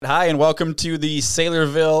Hi, and welcome to the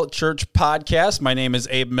Saylorville Church Podcast. My name is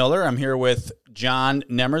Abe Miller. I'm here with John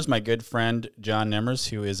Nemmers, my good friend John Nemmers,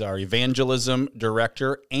 who is our evangelism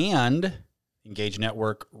director and Engage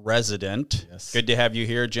Network resident. Yes. Good to have you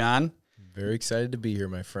here, John. Very excited to be here,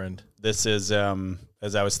 my friend. This is,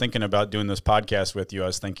 as I was thinking about doing this podcast with you, I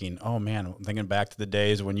was thinking, oh man, I'm thinking back to the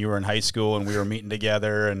days when you were in high school and we were meeting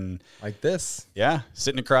together and Like this. yeah,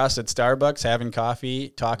 sitting across at Starbucks, having coffee,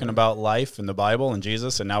 talking about life and the Bible and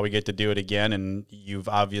Jesus, and now we get to do it again. And you've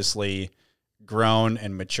obviously grown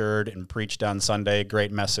and matured and preached on Sunday.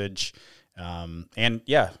 Great message. And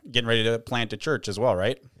yeah, getting ready to plant a church as well,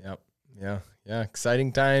 right? Yep. Yeah.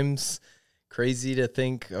 Exciting times. Crazy to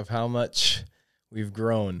think of how much we've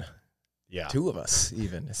grown. Yeah. Two of us,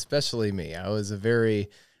 even, especially me.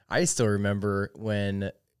 I still remember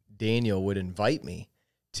when Daniel would invite me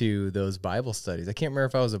to those Bible studies. I can't remember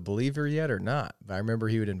if I was a believer yet or not, but I remember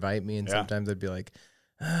he would invite me, and sometimes I'd be like,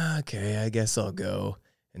 okay, I guess I'll go.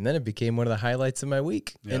 And then it became one of the highlights of my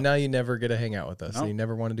week. Yeah. And now you never get to hang out with us. Nope. And you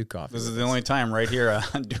never want to do coffee. This is with the us. only time right here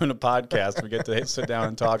doing a podcast we get to sit down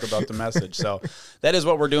and talk about the message. So that is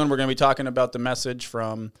what we're doing. We're going to be talking about the message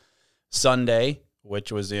from Sunday, which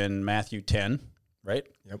was in Matthew 10, right?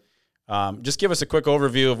 Yep. Just give us a quick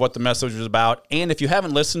overview of what the message was about. And if you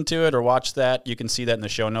haven't listened to it or watched that, you can see that in the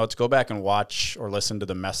show notes. Go back and watch or listen to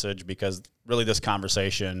the message because really this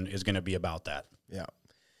conversation is going to be about that. Yeah.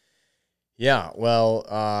 Yeah,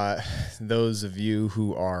 well, those of you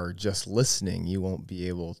who are just listening, you won't be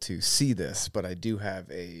able to see this, but I do have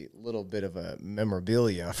a little bit of a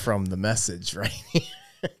memorabilia from the message right here.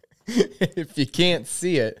 If you can't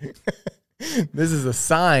see it, this is a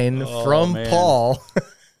sign from man. Paul.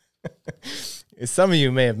 Some of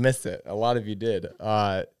you may have missed it. A lot of you did.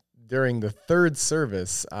 During the third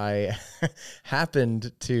service, I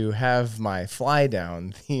happened to have my fly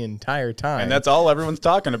down the entire time. And that's all everyone's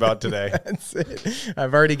talking about today. That's it.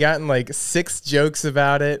 I've already gotten like 6 jokes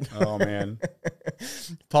about it. Oh, man.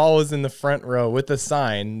 Paul was in the front row with a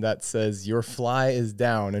sign that says, "Your fly is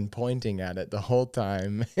down," and pointing at it the whole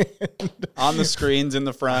time. On the screens in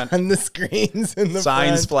the front. On the screens in the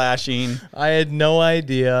Signs front. flashing. I had no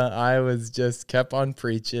idea. I was just kept on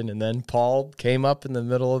preaching. And then Paul came up in the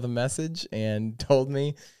middle of the message and told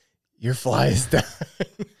me, "Your fly is down."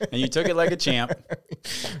 And you took it like a champ.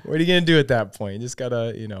 What are you going to do at that point? You just got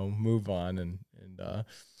to, move on.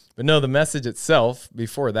 But no, the message itself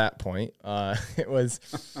before that point, it was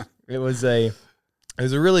a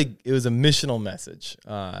missional message.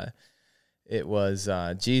 It was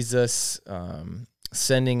Jesus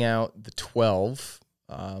sending out the 12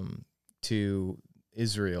 to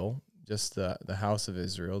Israel, just the house of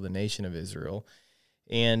Israel, the nation of Israel.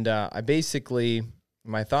 And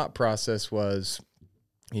my thought process was,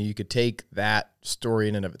 you could take that story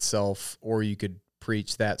in and of itself, or you could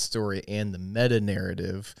preach that story and the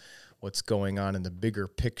meta-narrative, what's going on in the bigger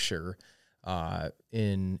picture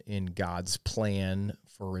in God's plan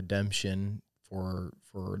for redemption for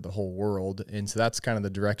the whole world. And so that's kind of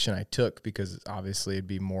the direction I took, because obviously it'd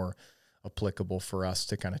be more applicable for us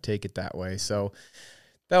to kind of take it that way. So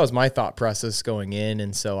that was my thought process going in.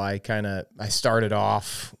 And so I started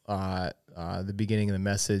off the beginning of the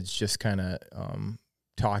message just kind of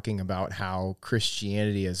talking about how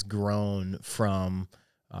Christianity has grown from,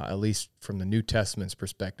 at least from the New Testament's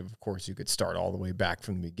perspective. Of course, you could start all the way back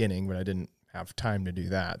from the beginning, but I didn't have time to do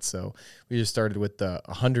that. So we just started with the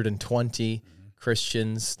 120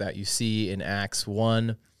 Christians that you see in Acts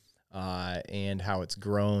 1, and how it's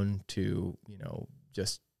grown to,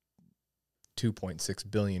 just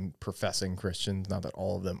 2.6 billion professing Christians. Not that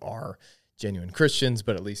all of them are genuine Christians,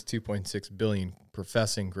 but at least 2.6 billion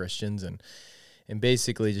professing Christians. And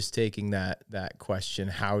basically just taking that question,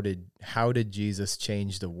 how did Jesus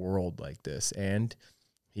change the world like this? And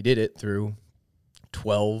he did it through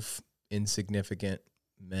 12 insignificant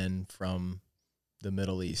men from the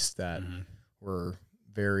Middle East that were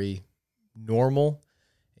very normal,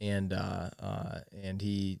 and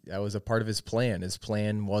that was a part of his plan. His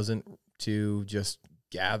plan wasn't to just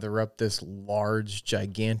gather up this large,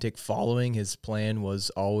 gigantic following. His plan was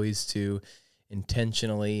always to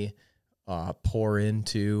intentionally pour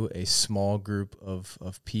into a small group of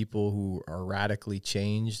people who are radically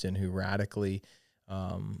changed and who radically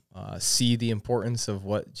see the importance of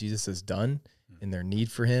what Jesus has done and their need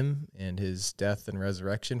for him and his death and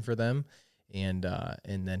resurrection for them, and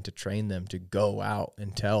then to train them to go out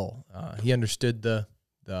and tell. He understood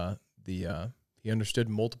he understood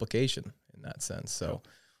multiplication in that sense. So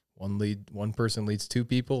one person leads 2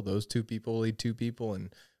 people, those 2 people lead 2 people,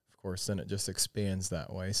 and course, then it just expands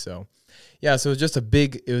that way. So, yeah, so it was just a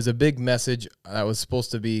big message that was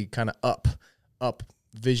supposed to be kind of up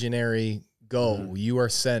visionary, go, Mhm. you are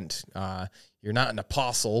sent. You're not an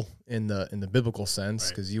apostle in the biblical sense, Right.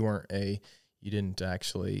 because you didn't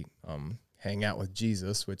actually hang out with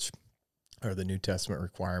Jesus, which are the New Testament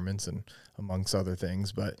requirements and amongst other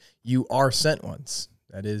things, but you are sent ones.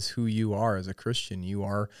 That is who you are as a Christian. You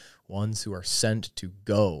are ones who are sent to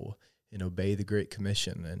go and obey the Great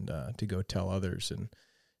Commission and to go tell others. And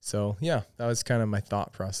so, yeah, that was kind of my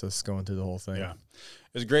thought process going through the whole thing. Yeah.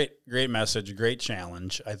 It was a great message, great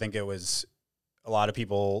challenge. I think it was a lot of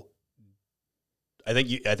people. I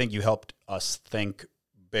think you helped us think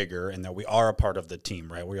bigger, and that we are a part of the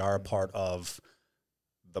team, right? We are a part of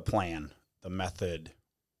the plan, the method,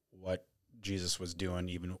 what Jesus was doing,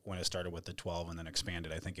 even when it started with the 12 and then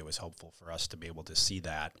expanded. I think it was helpful for us to be able to see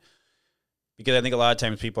that, because I think a lot of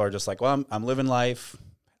times people are just like, well, I'm living life.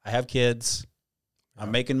 I have kids.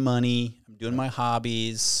 I'm making money. I'm doing my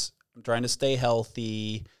hobbies. I'm trying to stay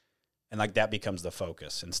healthy. And like that becomes the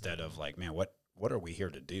focus instead of like, man, what are we here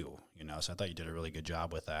to do? So I thought you did a really good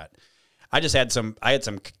job with that. I had some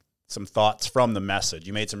thoughts from the message.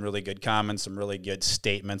 You made some really good comments, some really good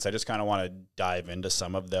statements. I just kind of want to dive into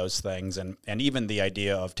some of those things, and even the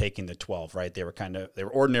idea of taking the 12, right? They were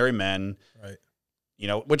ordinary men, Right.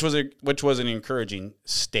 Which was an encouraging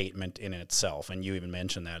statement in itself. And you even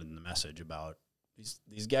mentioned that in the message about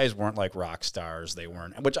these guys weren't like rock stars. They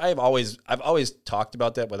weren't, which I've always talked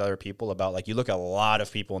about that with other people about, like, you look at a lot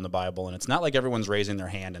of people in the Bible and it's not like everyone's raising their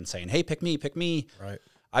hand and saying, hey, pick me. Right.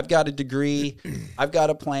 I've got a degree. I've got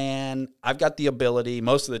a plan. I've got the ability.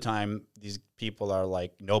 Most of the time, these people are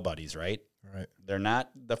like nobodies, right? Right. They're not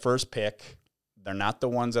the first pick. They're not the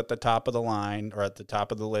ones at the top of the line or at the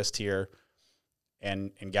top of the list here.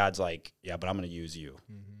 And God's like, yeah, but I'm going to use you.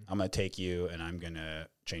 Mm-hmm. I'm going to take you and I'm going to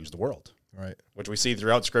change the world. Right. Which we see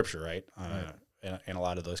throughout Scripture, right? In a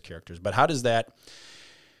lot of those characters. But how does that,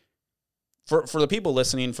 for the people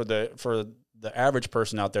listening, for the average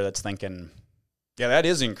person out there that's thinking, yeah, that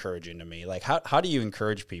is encouraging to me. Like, how do you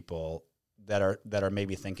encourage people that are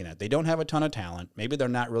maybe thinking that they don't have a ton of talent? Maybe they're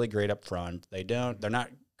not really great up front. They're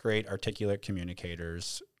not great articulate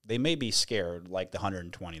communicators. They may be scared, like the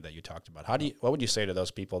 120 that you talked about. What would you say to those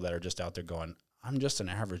people that are just out there going, I'm just an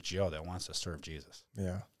average Joe that wants to serve Jesus?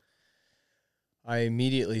 Yeah. I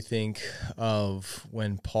immediately think of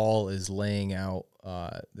when Paul is laying out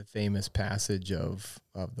the famous passage of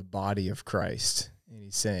the body of Christ, and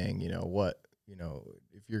he's saying,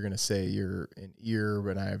 if you're going to say you're an ear,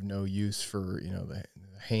 but I have no use for, the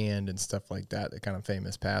hand and stuff like that, that kind of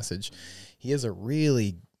famous passage.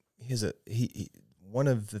 One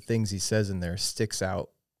of the things he says in there sticks out.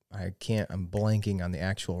 I'm blanking on the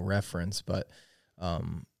actual reference, but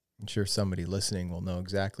I'm sure somebody listening will know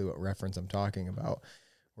exactly what reference I'm talking about,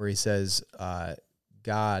 where he says,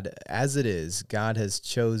 God, as it is, God has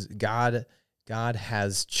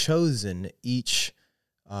chosen each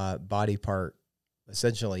body part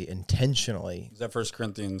essentially intentionally. Is that 1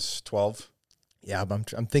 Corinthians 12? Yeah,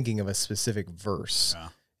 but I'm thinking of a specific verse. Yeah.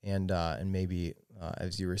 And maybe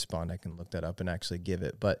as you respond, I can look that up and actually give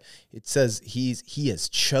it. But it says he has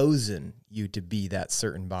chosen you to be that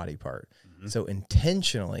certain body part. Mm-hmm. So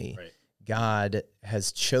intentionally, right. God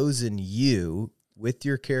has chosen you with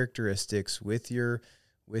your characteristics, with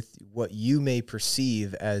what you may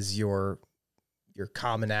perceive as your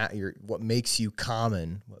what makes you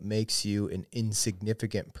common, what makes you an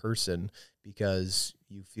insignificant person, because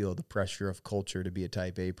you feel the pressure of culture to be a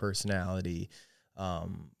type A personality,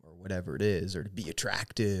 or whatever it is, or to be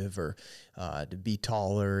attractive, or to be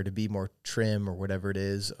taller, to be more trim, or whatever it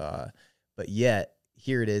is. But yet,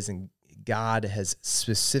 here it is, and God has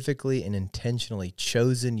specifically and intentionally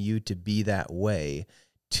chosen you to be that way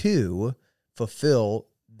to fulfill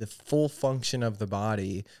the full function of the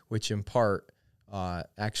body, which in part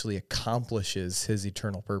actually accomplishes his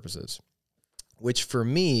eternal purposes, which for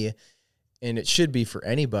me, and it should be for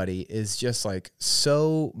anybody, is just like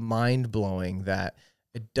so mind-blowing that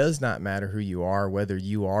it does not matter who you are, whether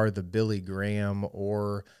you are the Billy Graham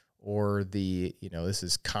or the, this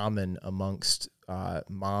is common amongst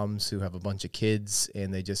moms who have a bunch of kids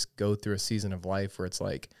and they just go through a season of life where it's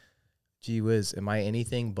like, gee whiz, am I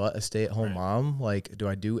anything but a stay-at-home right. mom? Like, do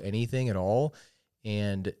I do anything at all?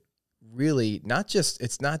 And really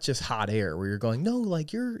it's not just hot air where you're going, no,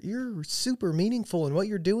 like you're super meaningful in what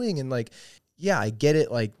you're doing. And like, yeah, I get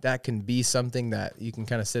it. Like that can be something that you can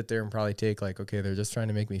kind of sit there and probably take like, okay, they're just trying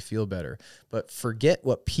to make me feel better, but forget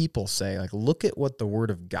what people say. Like, look at what the word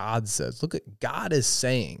of God says. Look at God is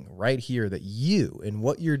saying right here that you and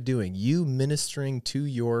what you're doing, you ministering to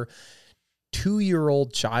your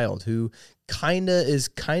 2-year-old child who is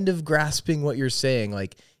kind of grasping what you're saying,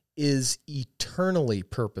 like, is eternally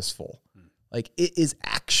purposeful. Like, it is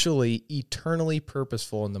actually eternally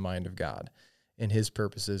purposeful in the mind of God and his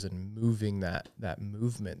purposes, and moving that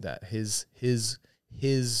movement, that his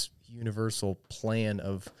universal plan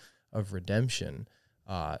of redemption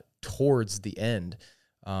towards the end.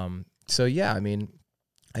 So yeah, I mean,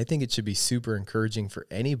 I think it should be super encouraging for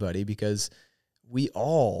anybody, because we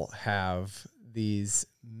all have these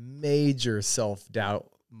major self-doubt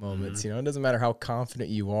moments. You know, it doesn't matter how confident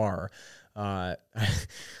you are. I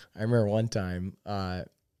remember one time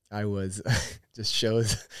I was just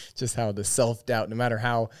shows just how the self-doubt, no matter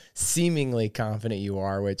how seemingly confident you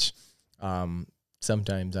are, which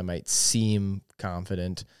sometimes I might seem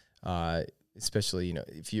confident, especially, you know,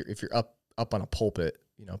 if you're up on a pulpit,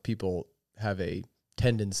 you know, people have a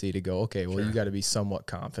tendency to go, okay, well, you got to be somewhat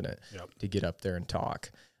confident to get up there and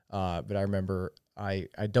talk. But I remember I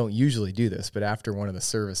don't usually do this, but after one of the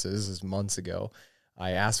services, this is months ago,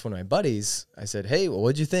 I asked one of my buddies, I said, hey, well,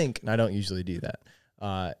 what'd you think? And I don't usually do that.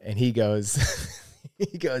 And he goes,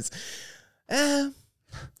 it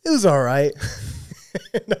was all right.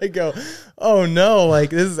 And I go, oh no,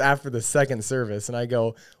 like, this is after the second service. And I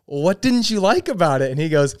go, well, what didn't you like about it? And he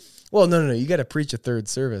goes, well, no, you got to preach a third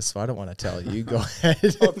service, so I don't want to tell you. Go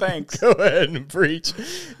ahead. Oh, thanks. Go ahead and preach.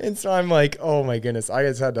 And so I'm like, oh my goodness, I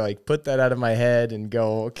just had to like put that out of my head and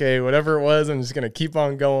go, okay, whatever it was, I'm just going to keep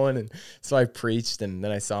on going. And so I preached, and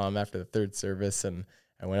then I saw him after the third service, and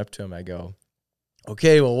I went up to him, I go,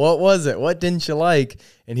 okay, well, what was it? What didn't you like?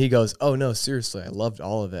 And he goes, oh no, seriously, I loved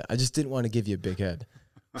all of it. I just didn't want to give you a big head.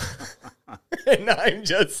 And I'm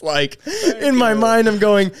just like, in my mind, I'm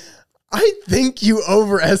going, I think you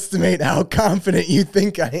overestimate how confident you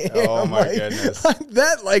think I am. Oh my goodness.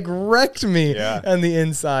 That like wrecked me on the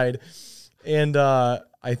inside. And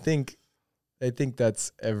I think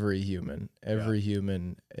that's every human. Every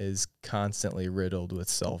human is constantly riddled with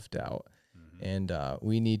self-doubt. And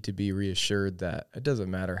we need to be reassured that it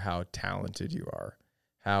doesn't matter how talented you are,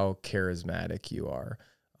 how charismatic you are,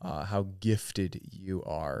 how gifted you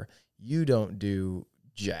are. You don't do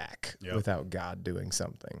jack without God doing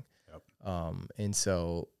something. And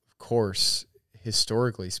so, of course,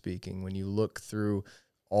 historically speaking, when you look through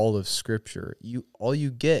all of Scripture, all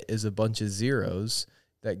you get is a bunch of zeros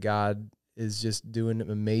that God is just doing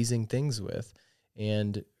amazing things with.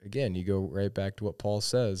 And again, you go right back to what Paul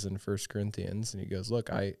says in 1 Corinthians, and he goes,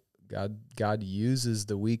 look, God uses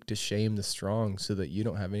the weak to shame the strong so that you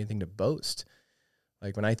don't have anything to boast.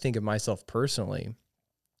 Like, when I think of myself personally,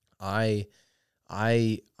 I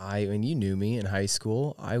when you knew me in high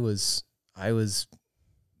school, I was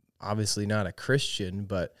obviously not a Christian,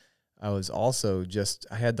 but I was also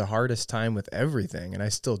I had the hardest time with everything, and I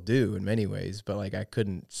still do in many ways, but like, I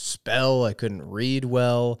couldn't spell, I couldn't read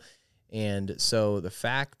well. And so the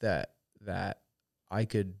fact that I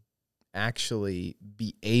could actually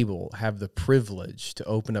have the privilege to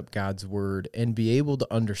open up God's word and be able to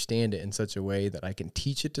understand it in such a way that I can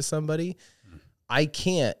teach it to somebody, I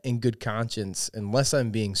can't in good conscience, unless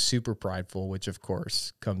I'm being super prideful, which of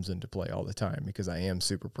course comes into play all the time because I am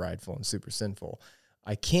super prideful and super sinful.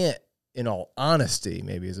 I can't, in all honesty,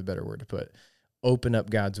 maybe is a better word to put, open up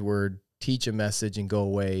God's word, teach a message, and go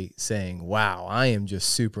away saying, wow, I am just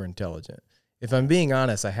super intelligent. If I'm being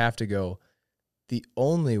honest, I have to go, the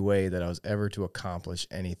only way that I was ever to accomplish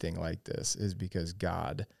anything like this is because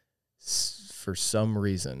God, for some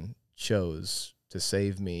reason, chose to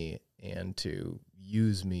save me and to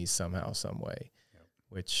use me somehow, some way,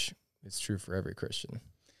 which is true for every Christian.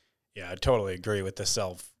 Yeah, I totally agree with the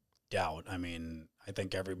self-doubt. I mean, I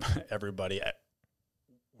think everybody,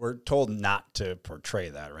 we're told not to portray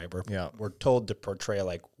that, right? We're told to portray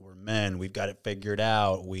like we're men, we've got it figured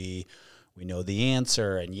out, we know the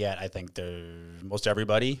answer, and yet I think most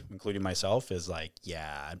everybody, including myself, is like,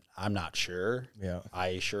 yeah, I'm not sure. Yeah,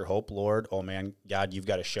 I sure hope, Lord, oh man, God, you've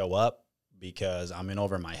got to show up because I'm in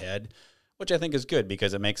over my head, which I think is good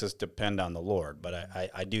because it makes us depend on the Lord. But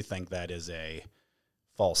I do think that is a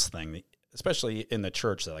false thing, especially in the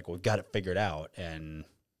church. That like, we've got it figured out, and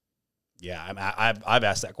yeah, I've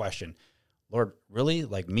asked that question, Lord, really?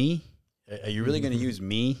 Like me? Are you really going to use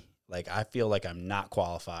me? Like, I feel like I'm not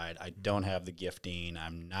qualified. I don't have the gifting.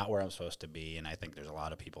 I'm not where I'm supposed to be. And I think there's a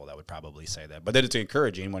lot of people that would probably say that. But then it's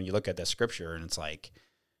encouraging when you look at the scripture and it's like,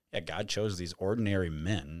 yeah, God chose these ordinary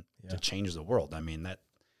men to change the world. I mean,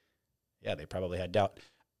 they probably had doubt.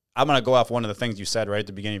 I'm going to go off one of the things you said right at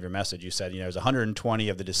the beginning of your message. You said, there's 120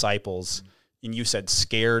 of the disciples, and you said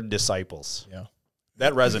scared disciples. Yeah.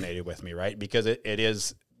 That resonated with me, right? Because it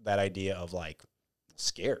is that idea of like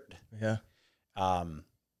scared. Yeah.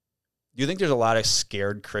 Do you think there's a lot of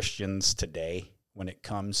scared Christians today when it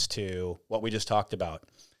comes to what we just talked about?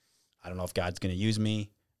 I don't know if God's going to use me.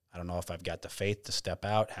 I don't know if I've got the faith to step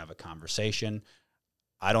out, have a conversation.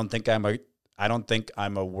 I don't think I'm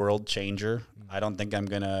a world changer. I don't think I'm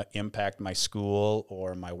going to impact my school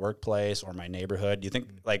or my workplace or my neighborhood. Do you think,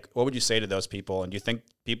 like, what would you say to those people? And do you think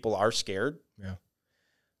people are scared? Yeah.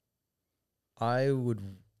 I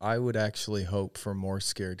would actually hope for more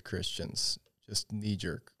scared Christians, just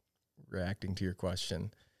knee-jerk reacting to your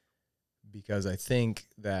question, because I think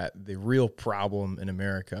that the real problem in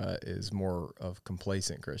America is more of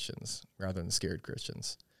complacent Christians rather than scared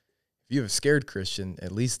Christians. If you have a scared Christian,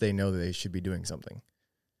 at least they know that they should be doing something,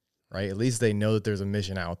 right? At least they know that there's a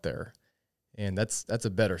mission out there. And that's a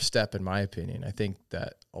better step, in my opinion. I think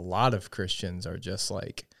that a lot of Christians are just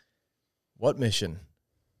like, what mission?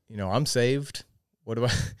 I'm saved. What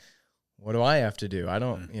do I have to do? I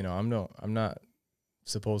don't, I'm not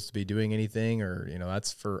supposed to be doing anything, or,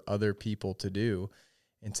 that's for other people to do.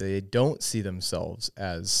 And so they don't see themselves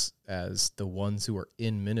as the ones who are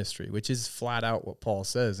in ministry, which is flat out what Paul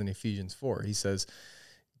says in Ephesians 4. He says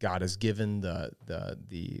God has given the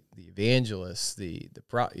evangelists, he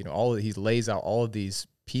lays out all of these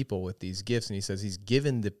people with these gifts, and he says he's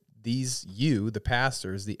given the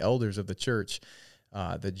pastors, the elders of the church,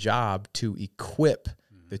 the job to equip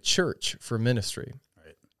the church for ministry.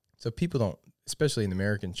 Right. So people don't, especially in the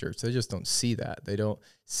American church, they just don't see that. They don't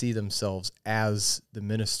see themselves as the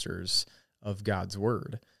ministers of God's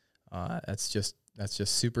word. That's just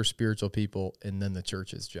super spiritual people, and then the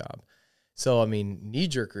church's job. So,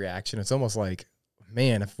 knee-jerk reaction, it's almost like,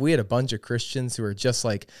 man, if we had a bunch of Christians who are just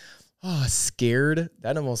like, scared,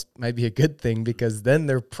 that almost might be a good thing, because then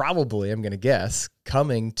they're probably, I'm going to guess,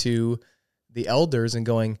 coming to the elders and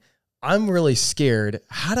going, I'm really scared.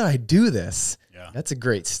 How do I do this? Yeah. That's a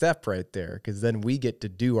great step right there, because then we get to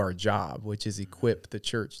do our job, which is equip the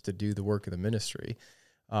church to do the work of the ministry.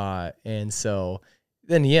 And so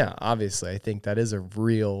then, yeah, obviously, I think that is a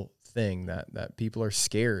real thing that people are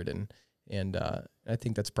scared. And I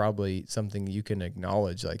think that's probably something you can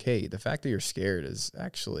acknowledge, like, hey, the fact that you're scared is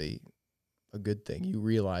actually a good thing. You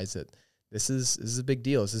realize that this is a big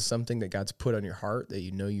deal. This is something that God's put on your heart that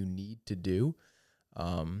you need to do.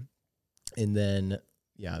 And then,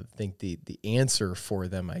 yeah, I think the answer for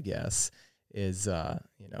them, I guess, is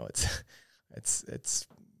it's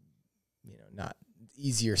not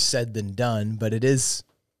easier said than done, but it is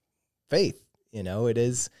faith. It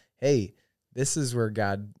is, hey, this is where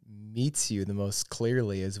God meets you the most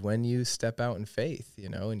clearly, is when you step out in faith,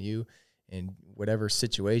 and you, in whatever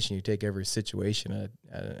situation, you take every situation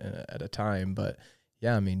at a time. But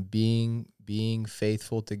yeah, being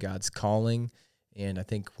faithful to God's calling. And I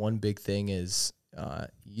think one big thing is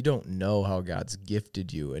you don't know how God's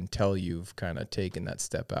gifted you until you've kind of taken that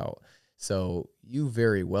step out. So you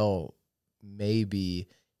very well may be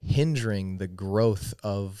hindering the growth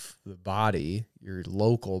of the body, your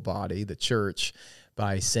local body, the church,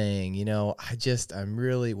 by saying, I'm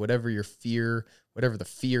really, whatever the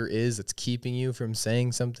fear is that's keeping you from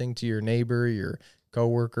saying something to your neighbor, your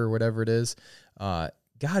coworker, whatever it is, God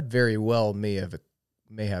very well may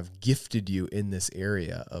have gifted you in this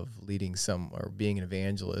area of leading or being an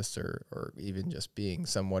evangelist, or even just being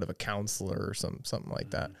somewhat of a counselor or something like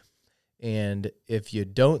that. And if you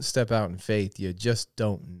don't step out in faith, you just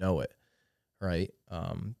don't know it, right?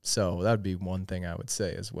 So that would be one thing I would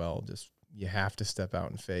say as well. Just, you have to step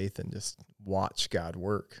out in faith and just watch God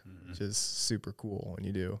work, which is super cool when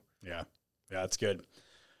you do. Yeah, that's good.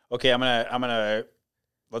 Okay, I'm gonna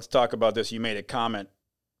let's talk about this. You made a comment.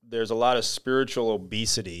 There's a lot of spiritual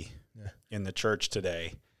obesity in the church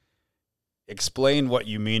today. Explain what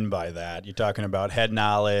you mean by that. You're talking about head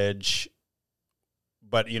knowledge,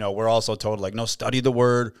 but we're also told, like, no, study the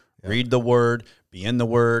word, read the word, be in the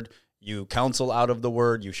word. You counsel out of the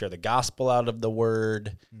word, you share the gospel out of the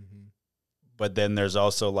word. But then there's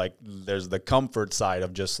also there's the comfort side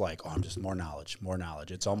of just like, I'm just more knowledge.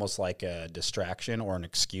 It's almost like a distraction or an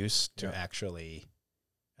excuse to actually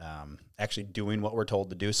doing what we're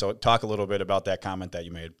told to do. So talk a little bit about that comment that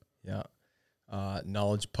you made. Yeah.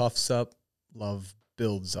 Knowledge puffs up, love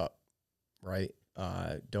builds up, right?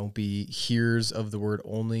 Don't be hearers of the word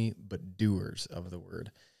only, but doers of the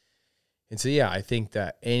word. And so, yeah, I think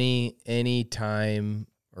that any time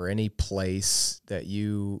or any place that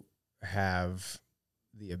you have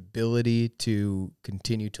the ability to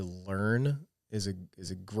continue to learn is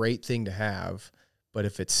a great thing to have. But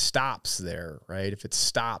if it stops there, right? If it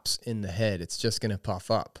stops in the head, it's just going to puff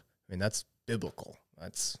up. That's biblical.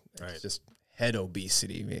 That's just head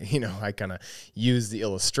obesity. I kind of use the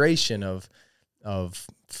illustration of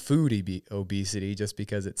food obesity just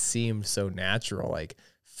because it seemed so natural. Like,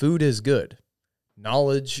 food is good.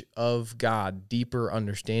 Knowledge of God, deeper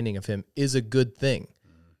understanding of him is a good thing.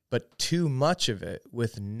 But too much of it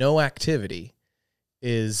with no activity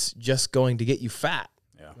is just going to get you fat,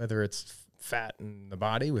 whether it's fat in the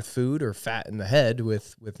body with food or fat in the head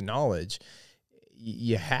with knowledge.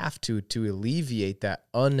 You have to alleviate that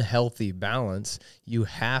unhealthy balance. You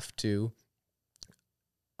have to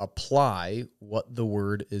apply what the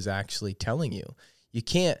word is actually telling you. You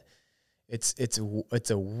can't, it's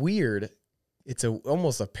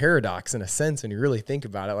almost a paradox in a sense when you really think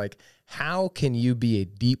about it. Like, how can you be a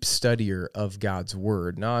deep studier of God's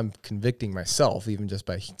word? Now I'm convicting myself even just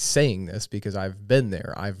by saying this, because I've been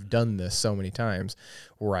there. I've done this so many times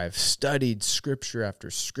where I've studied scripture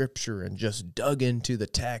after scripture and just dug into the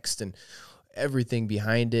text and everything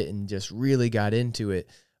behind it and just really got into it,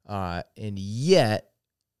 and yet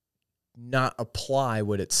not apply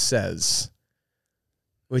what it says,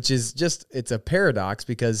 which is just, it's a paradox,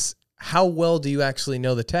 because how well do you actually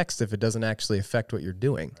know the text if it doesn't actually affect what you're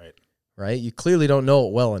doing? Right? You clearly don't know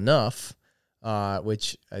it well enough,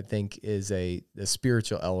 which I think is the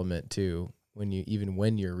spiritual element too. When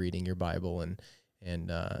you're reading your Bible and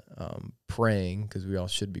praying, because we all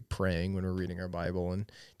should be praying when we're reading our Bible,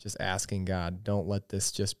 and just asking God, don't let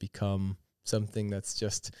this just become something that's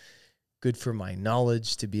just good for my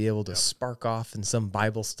knowledge to be able to spark off in some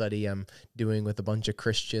Bible study I'm doing with a bunch of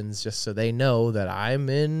Christians, just so they know that I'm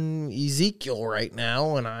in Ezekiel right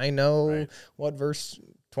now and I know what verse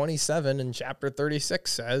 27 in chapter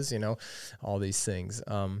 36 says, all these things.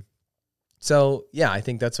 So yeah, I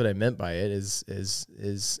think that's what I meant by it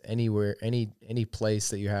is anywhere, any place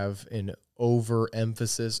that you have an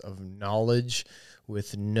overemphasis of knowledge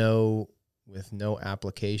with no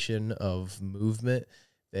application of movement,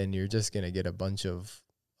 then you're just going to get a bunch of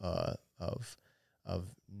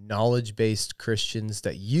knowledge-based Christians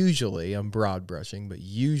that usually, I'm broad brushing, but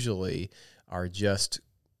usually are just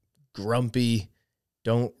grumpy,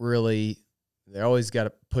 they always got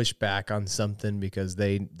to push back on something because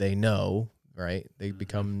they know, right? They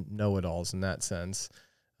become know-it-alls in that sense.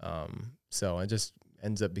 So it just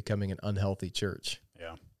ends up becoming an unhealthy church.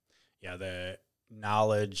 Yeah, the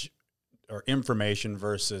knowledge or information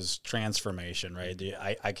versus transformation, right?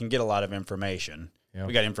 I can get a lot of information.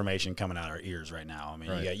 We got information coming out our ears right now. I mean,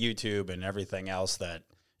 you got YouTube and everything else that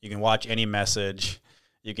you can watch any message,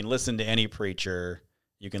 you can listen to any preacher,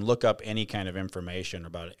 you can look up any kind of information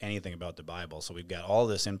about anything about the Bible. So we've got all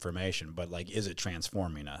this information, but like, is it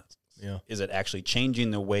transforming us? Is it actually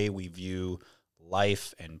changing the way we view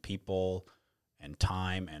life and people and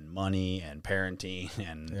time and money and parenting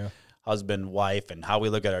and husband, wife, and how we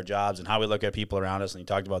look at our jobs and how we look at people around us? And you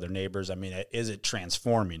talked about their neighbors. I mean, is it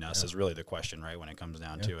transforming us is really the question, right, when it comes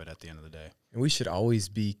down to it at the end of the day. And we should always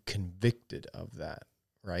be convicted of that,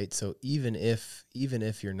 right? So even if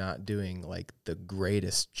you're not doing like the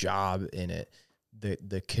greatest job in it,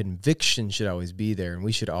 the conviction should always be there, and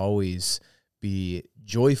we should always be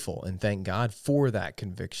joyful and thank God for that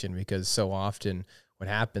conviction, because so often what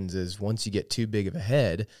happens is once you get too big of a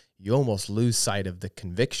head, you almost lose sight of the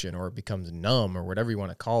conviction, or it becomes numb, or whatever you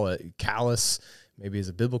want to call it. Callous maybe is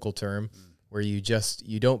a biblical term, where you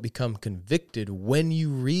don't become convicted when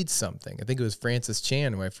you read something. I think it was Francis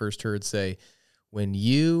Chan who I first heard say, when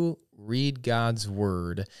you read God's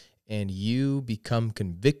word and you become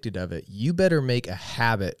convicted of it, you better make a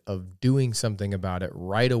habit of doing something about it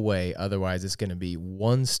right away. Otherwise, it's going to be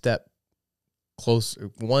one step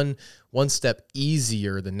closer, one step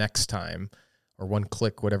easier the next time, or one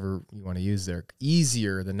click, whatever you want to use there,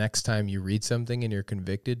 easier the next time you read something and you're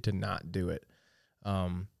convicted to not do it.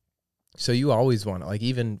 So you always want to, like,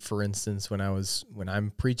 even for instance, when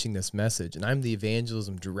I'm preaching this message and I'm the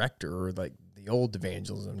evangelism director, or like the old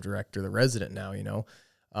evangelism director, the resident now,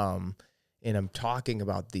 and I'm talking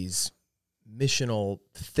about these missional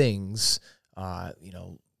things,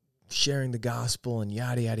 sharing the gospel and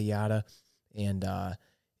yada, yada, yada.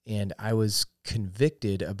 And I was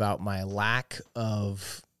convicted about my lack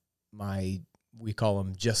of we call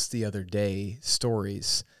them just the other day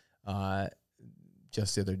stories.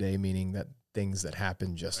 Just the other day, meaning that things that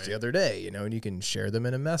happened just the other day, and you can share them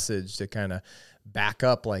in a message to kind of back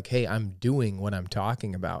up, like, hey, I'm doing what I'm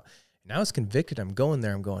talking about. And I was convicted. I'm going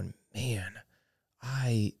there. I'm going, man,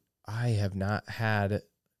 I have not had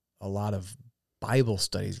a lot of Bible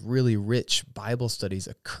studies, really rich Bible studies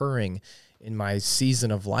occurring in my season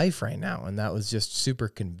of life right now. And that was just super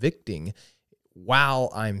convicting while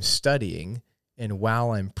I'm studying and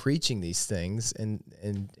while I'm preaching these things. And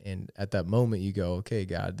at that moment you go, okay,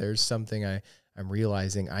 God, there's something I'm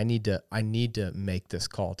realizing I need to make this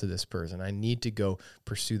call to this person. I need to go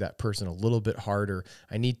pursue that person a little bit harder.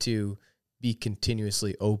 I need to be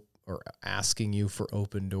continuously or asking you for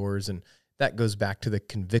open doors. And that goes back to the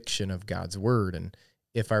conviction of God's word. And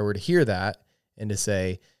if I were to hear that and to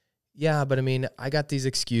say, yeah, but I mean, I got these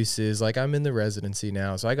excuses, like I'm in the residency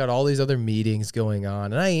now, so I got all these other meetings going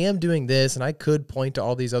on, and I am doing this, and I could point to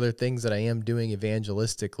all these other things that I am doing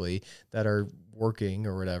evangelistically that are working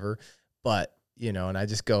or whatever, but, you know, and I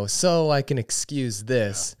just go, so I can excuse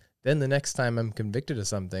this. Then the next time I'm convicted of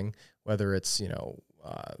something, whether it's, you know,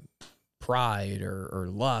 pride or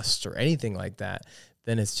lust or anything like that,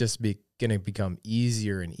 then it's just going to become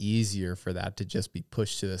easier and easier for that to just be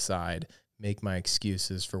pushed to the side, make my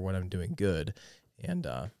excuses for what I'm doing good, and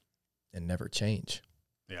never change.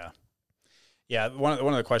 Yeah. Yeah. One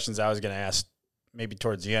of the questions I was going to ask maybe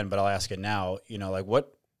towards the end, but I'll ask it now, you know, like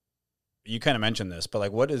what, you kind of mentioned this, but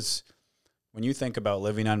like what is, when you think about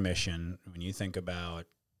living on mission, when you think about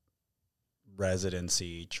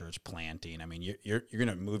residency, church planting, I mean, you're going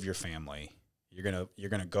to move your family. You're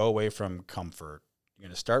going to go away from comfort. You're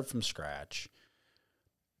going to start from scratch.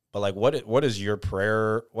 But like, what is your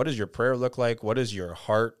prayer? What does your prayer look like? What does your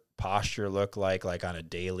heart posture look like on a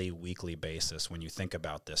daily, weekly basis when you think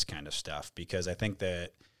about this kind of stuff? Because I think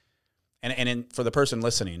that, for the person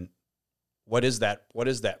listening, what is that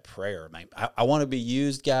prayer? I want to be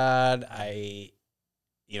used, God.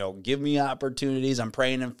 Give me opportunities. I'm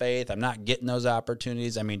praying in faith. I'm not getting those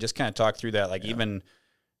opportunities. I mean, just kind of talk through that. Like, even,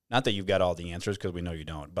 not that you've got all the answers, because we know you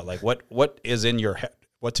don't, but like what is in your head?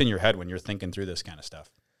 What's in your head when you're thinking through this kind of stuff?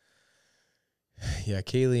 Yeah,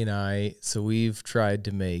 Kaylee and I, so we've tried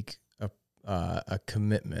to make a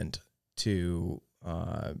commitment to,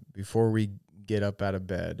 before we get up out of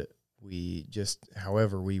bed, we just,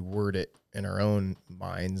 however we word it in our own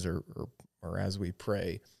minds or as we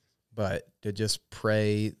pray, but to just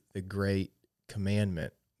pray the great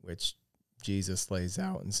commandment, which Jesus lays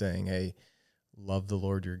out in saying, hey, love the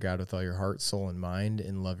Lord your God with all your heart, soul, and mind,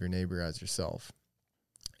 and love your neighbor as yourself.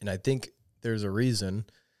 And I think there's a reason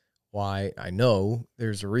why,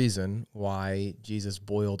 Jesus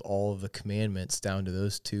boiled all of the commandments down to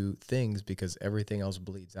those two things, because everything else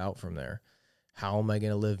bleeds out from there. How am I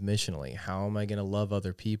going to live missionally? How am I going to love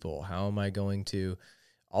other people? How am I going to,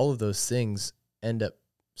 all of those things end up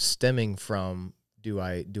stemming from, do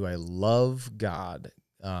I love God?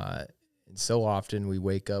 And so often we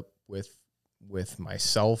wake up with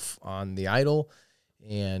myself on the idol,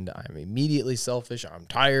 and I'm immediately selfish. I'm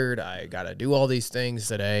tired. I got to do all these things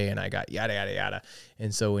today, and I got yada, yada, yada.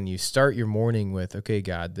 And so when you start your morning with, okay,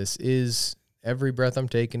 God, this is, every breath I'm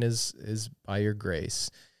taking is by your grace.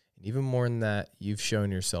 And even more than that, you've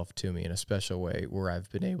shown yourself to me in a special way where I've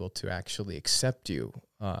been able to actually accept you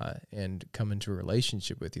and come into a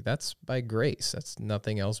relationship with you. That's by grace. That's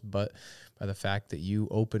nothing else but by the fact that you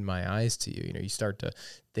open my eyes to you. You know, you start to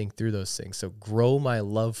think through those things. So grow my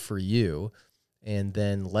love for you, and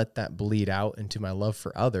then let that bleed out into my love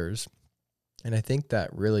for others. And I think that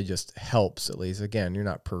really just helps, at least. Again, you're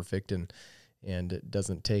not perfect, and it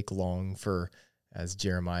doesn't take long for, as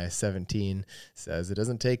Jeremiah 17 says, it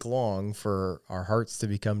doesn't take long for our hearts to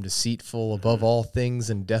become deceitful above all things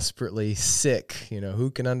and desperately sick. You know, who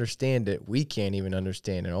can understand it? We can't even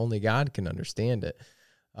understand it. Only God can understand it.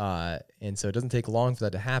 And so it doesn't take long for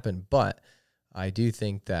that to happen. But I do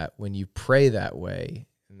think that when you pray that way,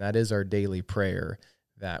 and that is our daily prayer,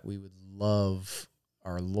 that we would love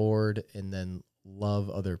our Lord and then love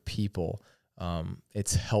other people.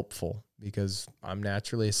 It's helpful, because I'm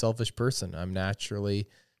naturally a selfish person. I'm naturally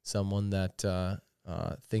someone that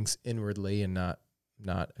thinks inwardly and not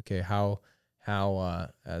okay. How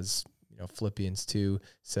as you know, Philippians 2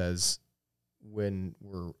 says, when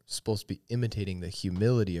we're supposed to be imitating the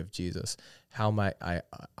humility of Jesus, how might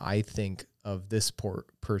I think of this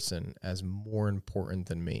person as more important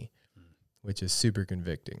than me, which is super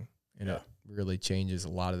convicting, and it really changes a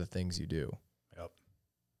lot of the things you do. Yep.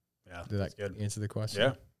 Yeah. Did that answer the question?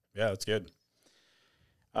 Yeah. Yeah, that's good.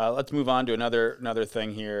 Let's move on to another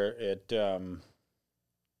thing here.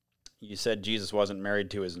 You said Jesus wasn't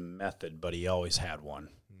married to his method, but he always had one.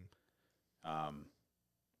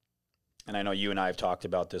 And I know you and I have talked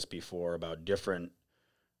about this before, about different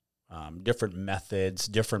methods,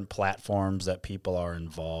 different platforms that people are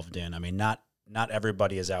involved in. I mean, not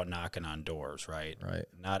everybody is out knocking on doors, right? Right.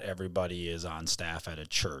 Not everybody is on staff at a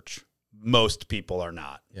church. Most people are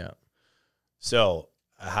not. Yeah. So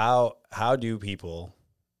how do people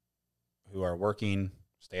who are working,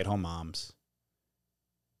 stay-at-home moms,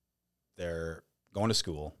 they're going to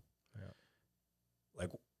school,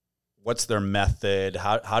 like, what's their method?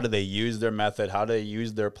 How do they use their method? How do they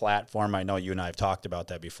use their platform? I know you and I have talked about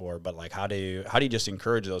that before, but like, how do you just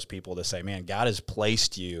encourage those people to say, man, God has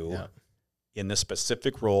placed you in this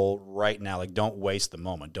specific role right now. Like, don't waste the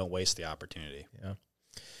moment. Don't waste the opportunity. Yeah.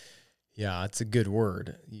 Yeah, it's a good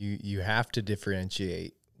word. You have to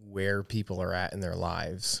differentiate where people are at in their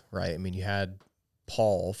lives, right? I mean, you had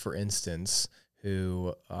Paul, for instance,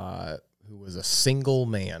 who was a single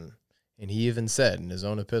man, and he even said in his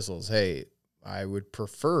own epistles, "Hey, I would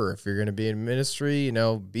prefer if you're going to be in ministry,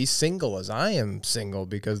 be single as I am single,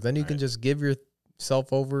 because then you can just give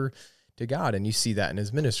yourself over to God." And you see that in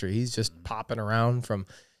his ministry. He's just popping around from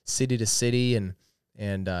city to city, and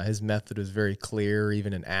his method was very clear.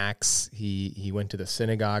 Even in Acts, he went to the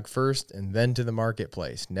synagogue first and then to the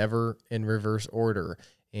marketplace, never in reverse order.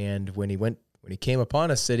 And when he came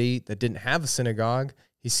upon a city that didn't have a synagogue,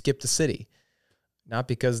 he skipped the city. Not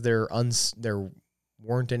because there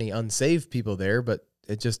weren't any unsaved people there, but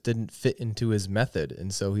it just didn't fit into his method.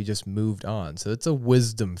 And so he just moved on. So it's a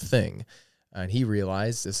wisdom thing. And he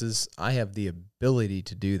realized I have the ability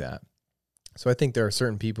to do that. So I think there are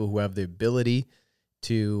certain people who have the ability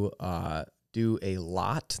to do a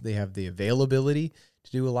lot. They have the availability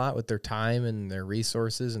to do a lot with their time and their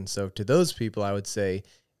resources. And so to those people, I would say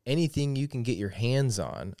anything you can get your hands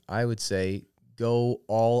on, I would say go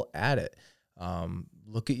all at it.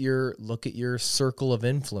 Look at your circle of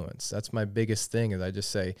influence. That's my biggest thing. Is I just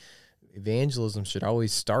say evangelism should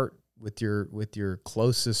always start with your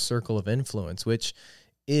closest circle of influence, which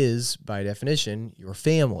is by definition your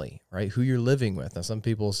family, right? Who you're living with. Now, some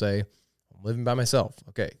people say, "I'm living by myself."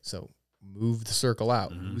 Okay, so move the circle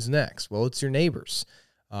out. Mm-hmm. Who's next? Well, it's your neighbors.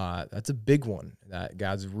 That's a big one that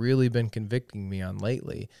God's really been convicting me on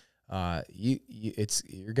lately.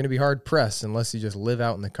 You're going to be hard pressed unless you just live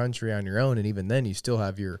out in the country on your own. And even then you still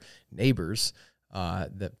have your neighbors,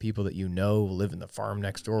 that people that live in the farm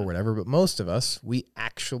next door or whatever. But most of us, we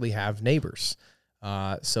actually have neighbors.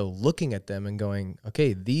 So looking at them and going,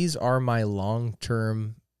 okay, these are my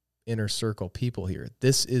long-term inner circle people here.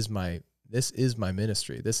 This is my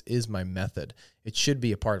ministry. This is my method. It should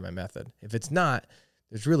be a part of my method. If it's not,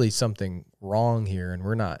 there's really something wrong here, and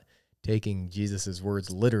we're not taking Jesus's words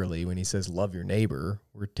literally when he says, love your neighbor.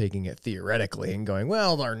 We're taking it theoretically and going,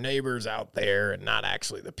 well, our neighbors out there and not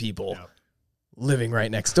actually the people living right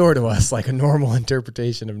next door to us, like a normal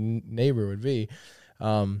interpretation of neighbor would be.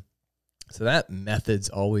 So that method's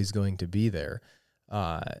always going to be there.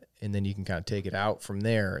 And then you can kind of take it out from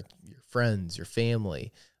there, your friends, your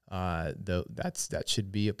family. That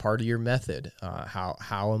should be a part of your method.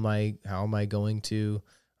 How am I going to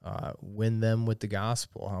win them with the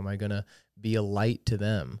gospel? How am I going to be a light to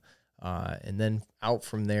them? And then out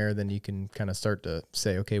from there, then you can kind of start to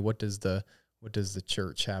say, okay, what does the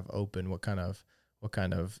church have open? What kind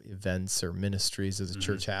of events or ministries does the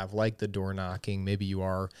church have? Like the door knocking. Maybe you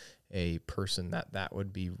are a person that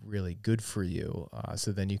would be really good for you.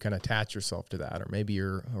 So then you kind of attach yourself to that. Or maybe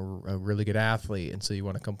you're a really good athlete, and so you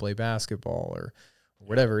want to come play basketball or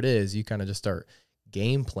whatever it is. You kind of just start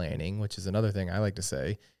game planning, which is another thing I like to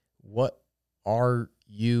say. What are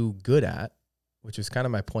you good at? Which is kind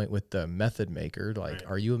of my point with the method maker. Like, right.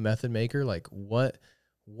 Are you a method maker? Like, what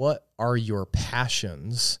are your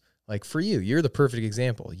passions? Like for you, you're the perfect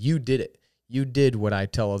example. You did it. You did what I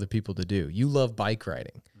tell other people to do. You love bike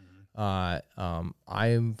riding. I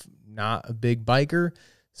am not a big biker,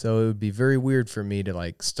 so it would be very weird for me to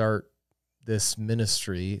like start this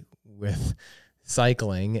ministry with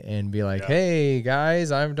cycling and be like, hey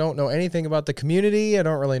guys, I don't know anything about the community. I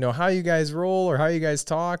don't really know how you guys roll or how you guys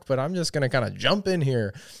talk, but I'm just going to kind of jump in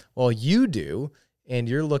here. Well, you do, and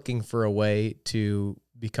you're looking for a way to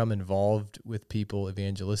become involved with people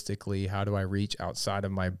evangelistically. How do I reach outside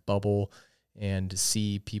of my bubble and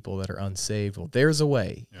see people that are unsaved? Well, there's a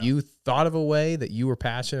way. Yeah. You thought of a way that you were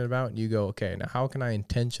passionate about, and you go, okay, now how can I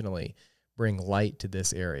intentionally bring light to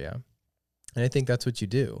this area? And I think that's what you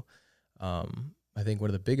do. I think one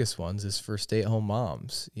of the biggest ones is for stay-at-home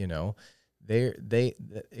moms. You know,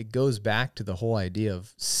 it goes back to the whole idea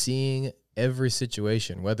of seeing every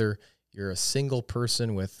situation, whether you're a single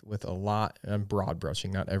person with a lot, and I'm broad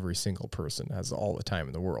brushing, not every single person has all the time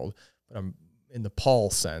in the world, but I'm in the Paul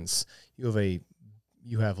sense,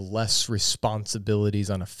 you have less responsibilities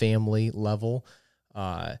on a family level,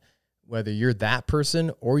 whether you're that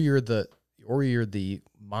person or you're the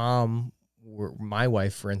mom, or my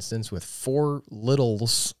wife, for instance, with 4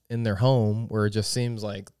 littles in their home, where it just seems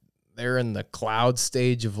like they're in the cloud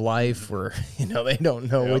stage of life where, they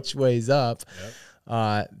don't know which way's up.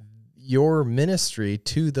 Your ministry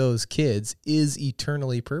to those kids is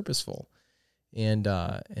eternally purposeful. And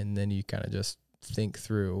then you kind of just think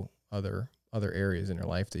through other areas in your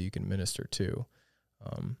life that you can minister to.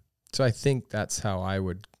 So I think that's how I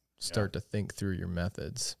would start to think through your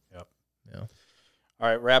methods. Yep. Yeah. All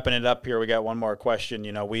right, wrapping it up here, we got one more question.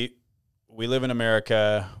 We live in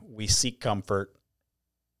America. We seek comfort.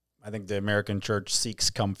 I think the American church seeks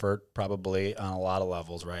comfort probably on a lot of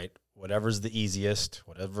levels, right? Whatever's the easiest,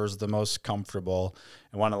 whatever's the most comfortable.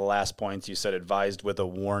 And one of the last points you said, advised with a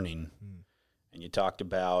warning. And you talked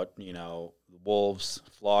about, wolves,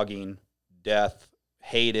 flogging, death,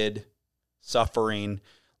 hated, suffering.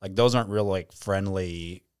 Like those aren't real like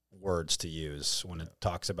friendly words to use when it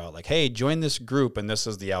talks about like, hey, join this group and this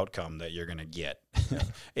is the outcome that you're going to get.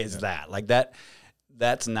 That like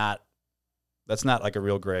that's not like a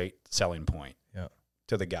real great selling point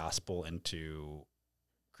to the gospel and to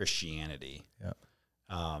Christianity.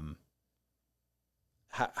 How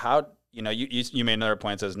you made another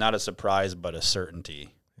point that says not a surprise but a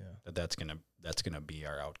certainty that's gonna be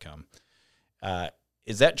our outcome.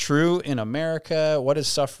 Is that true in America? What does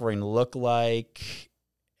suffering look like,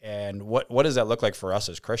 and what does that look like for us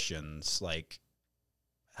as Christians? Like,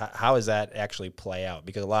 how does that actually play out?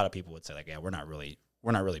 Because a lot of people would say like, yeah, we're not really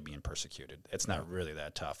being persecuted. It's not really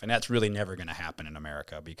that tough, and that's really never going to happen in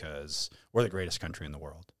America because we're the greatest country in the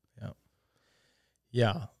world.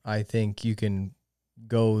 Yeah, I think you can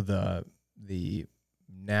go the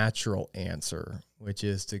natural answer, which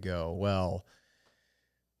is to go, well,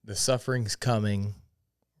 the suffering's coming,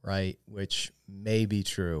 right? Which may be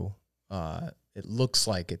true. It looks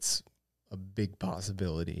like it's a big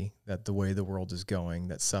possibility that the way the world is going,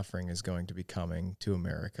 that suffering is going to be coming to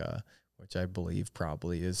America, which I believe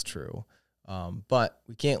probably is true. But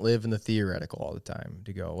we can't live in the theoretical all the time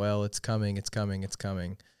to go, well, it's coming, it's coming, it's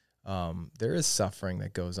coming. There is suffering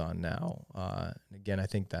that goes on now. Again, I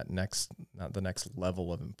think that not the next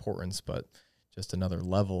level of importance, but just another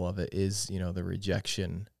level of it is, the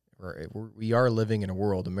rejection. We are living in a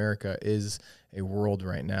world. America is a world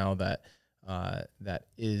right now that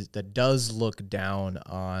does look down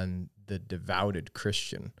on the devoted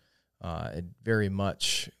Christian. It very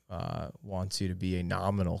much wants you to be a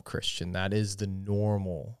nominal Christian. That is the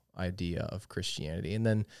normal idea of Christianity. And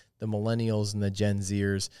then the millennials and the Gen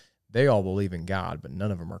Zers, they all believe in God, but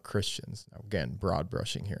none of them are Christians. Now, again, broad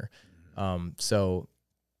brushing here. So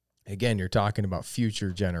again, you're talking about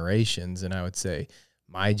future generations, and I would say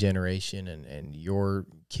my generation and your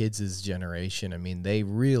kids' generation, I mean, they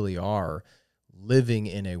really are living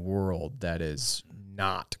in a world that is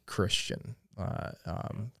not Christian.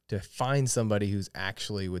 To find somebody who's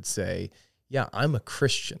actually would say, yeah, I'm a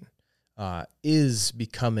Christian, is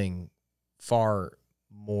becoming far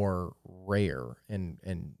more rare, and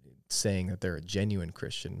saying that they're a genuine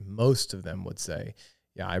Christian. Most of them would say,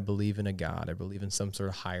 yeah, I believe in a God. I believe in some sort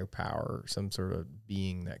of higher power, some sort of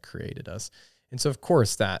being that created us. And so, of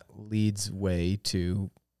course, that leads way to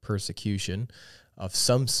persecution of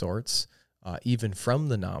some sorts, even from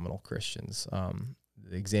the nominal Christians.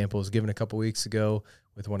 The example was given a couple weeks ago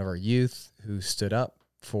with one of our youth who stood up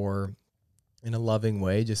for, in a loving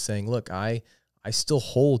way, just saying, look, I still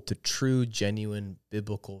hold to true, genuine,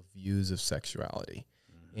 biblical views of sexuality.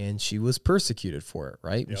 And she was persecuted for it,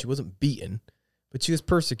 right? Yep. She wasn't beaten, but she was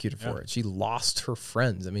persecuted for it. She lost her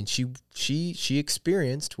friends. I mean, she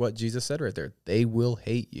experienced what Jesus said right there. They will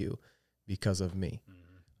hate you because of me.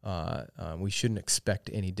 We shouldn't expect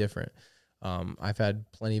any different. I've had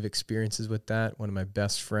plenty of experiences with that. One of my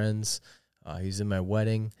best friends, he's in my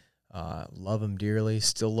wedding. Love him dearly,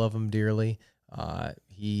 still love him dearly.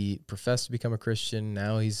 He professed to become a Christian.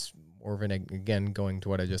 Now he's more of again, going to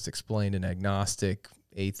what I just explained, an agnostic,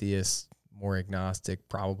 atheist, more agnostic,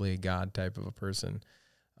 probably a God type of a person.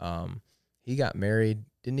 He got married,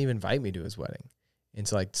 didn't even invite me to his wedding. And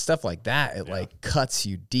so like stuff like that, it like cuts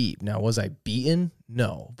you deep. Now, was I beaten?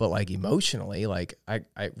 No. But like emotionally, like I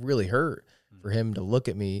really hurt for him to look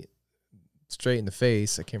at me straight in the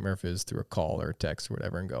face. I can't remember if it was through a call or a text or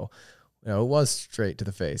whatever, and go, it was straight to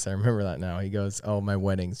the face. I remember that now. He goes, oh, my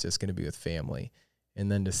wedding's just going to be with family.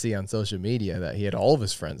 And then to see on social media that he had all of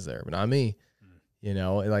his friends there, but not me,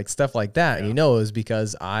 like stuff like that. And it was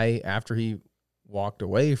because after he walked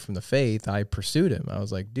away from the faith, I pursued him. I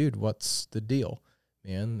was like, dude, what's the deal,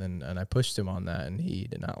 man? And I pushed him on that, and he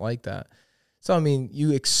did not like that. So, I mean,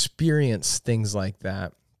 you experience things like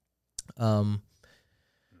that. I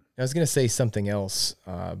was going to say something else,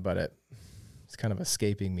 but it's kind of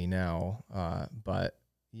escaping me now. But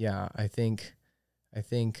yeah, I think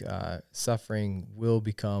suffering will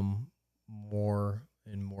become more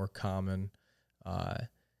and more common. I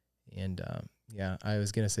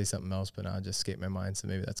was going to say something else, but now it just escaped my mind. So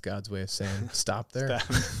maybe that's God's way of saying, stop there.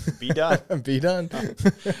 Be done. Be done.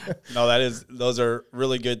 No, those are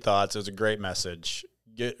really good thoughts. It was a great message.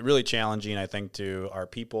 Really challenging, I think, to our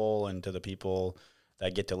people and to the people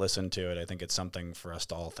that get to listen to it. I think it's something for us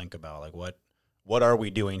to all think about. Like, what are we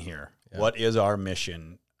doing here? Yeah. What is our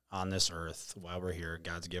mission on this earth while we're here?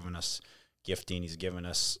 God's given us gifting. He's given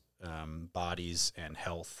us bodies and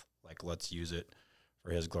health. Like, let's use it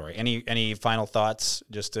for his glory. Any final thoughts,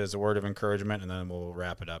 just as a word of encouragement, and then we'll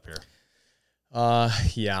wrap it up here.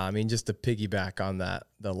 Yeah, I mean, just to piggyback on that,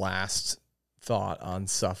 the last thought on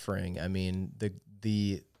suffering. I mean,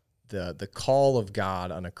 the call of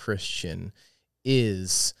God on a Christian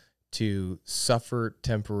is to suffer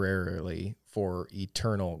temporarily for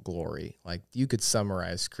eternal glory. Like, you could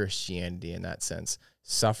summarize Christianity in that sense: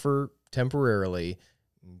 suffer temporarily,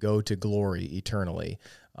 go to glory eternally.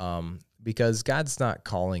 Because God's not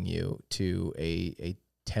calling you to a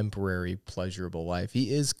temporary pleasurable life.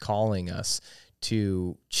 He is calling us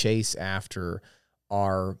to chase after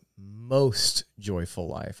our most joyful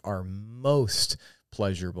life, our most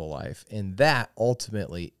pleasurable life. And that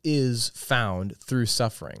ultimately is found through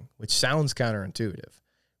suffering, which sounds counterintuitive,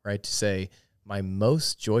 right? To say my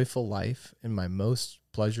most joyful life and my most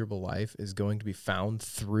pleasurable life is going to be found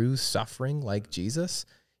through suffering like Jesus.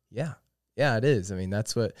 Yeah, it is. I mean,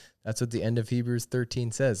 that's what the end of Hebrews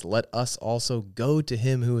 13 says. Let us also go to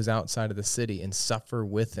him who is outside of the city and suffer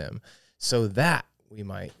with him, so that we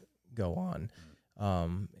might go on.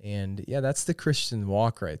 And yeah, that's the Christian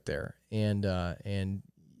walk right there. And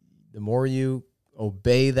the more you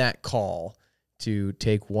obey that call to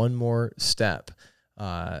take one more step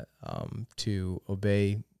to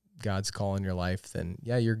obey God's call in your life, then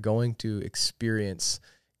yeah, you're going to experience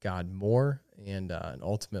God more, and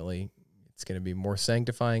ultimately it's going to be more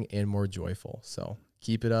sanctifying and more joyful. So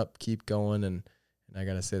keep it up, keep going. And I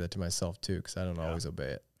got to say that to myself too, because I don't always obey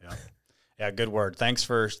it. Yeah, good word. Thanks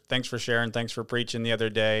for sharing. Thanks for preaching the other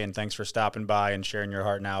day, and thanks for stopping by and sharing your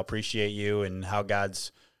heart now. Appreciate you and how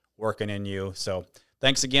God's working in you. So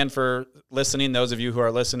thanks again for listening. Those of you who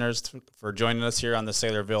are listeners, for joining us here on the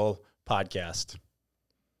Saylorville podcast.